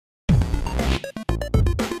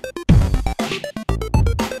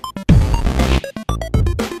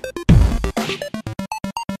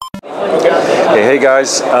Hey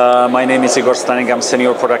guys, my name is Igor Stanek. I'm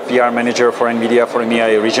Senior Product PR Manager for Nvidia for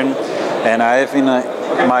EMEA region, and I have in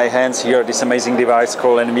my hands here this amazing device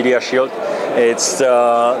called Nvidia Shield. It's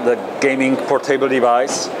the gaming portable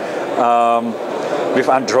device with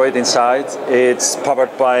Android inside. It's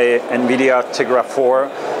powered by Nvidia Tegra 4,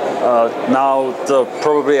 now the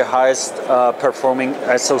probably highest performing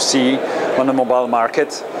SoC on the mobile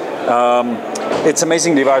market. It's an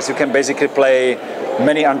amazing device. You can basically play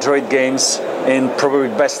many Android games in probably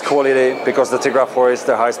best quality because the Tegra 4 is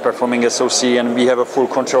the highest performing SoC, and we have a full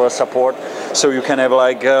controller support, so you can have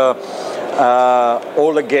like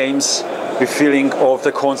all the games with feeling of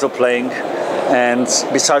the console playing. And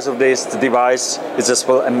besides of this, the device is as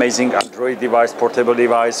well amazing Android device, portable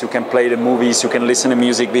device. You can play the movies, you can listen to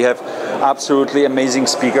music. We have absolutely amazing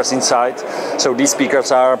speakers inside. So these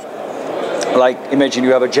speakers are like, imagine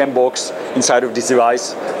you have a jam box inside of this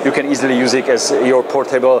device. You can easily use it as your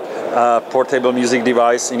portable music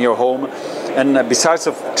device in your home. And besides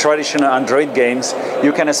of traditional Android games,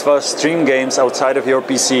 you can as well stream games outside of your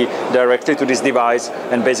PC directly to this device,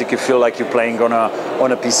 and basically feel like you're playing on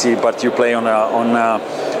a PC, but you play on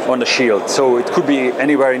the Shield. So it could be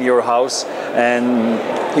anywhere in your house, and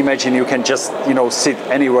imagine you can just sit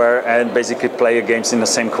anywhere and basically play games in the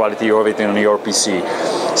same quality of it on your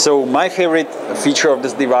PC. So my favorite feature of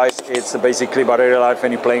this device is basically battery life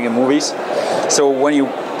when you're playing in movies. So when you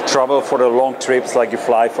travel for the long trips, like you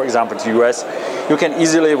fly, for example, to US, you can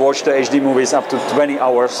easily watch the HD movies up to 20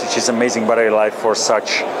 hours, which is amazing battery life for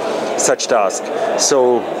such task.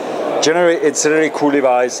 So generally, it's a really cool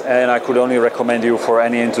device, and I could only recommend you for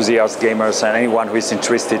any enthusiast gamers and anyone who is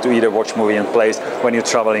interested to either watch movie and play when you're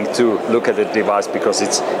traveling to look at the device, because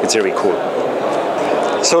it's really cool.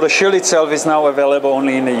 So the Shield itself is now available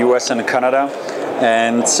only in the US and Canada,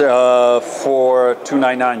 and for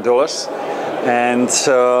 $299. And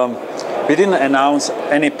we didn't announce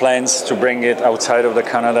any plans to bring it outside of the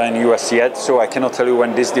Canada and US yet, so I cannot tell you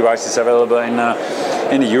when this device is available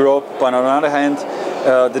in Europe. But on the other hand,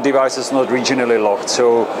 the device is not regionally locked,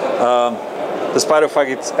 so despite the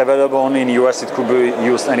fact it's available only in the US, it could be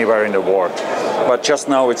used anywhere in the world. But just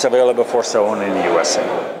now it's available for sale only in the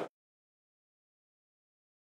USA.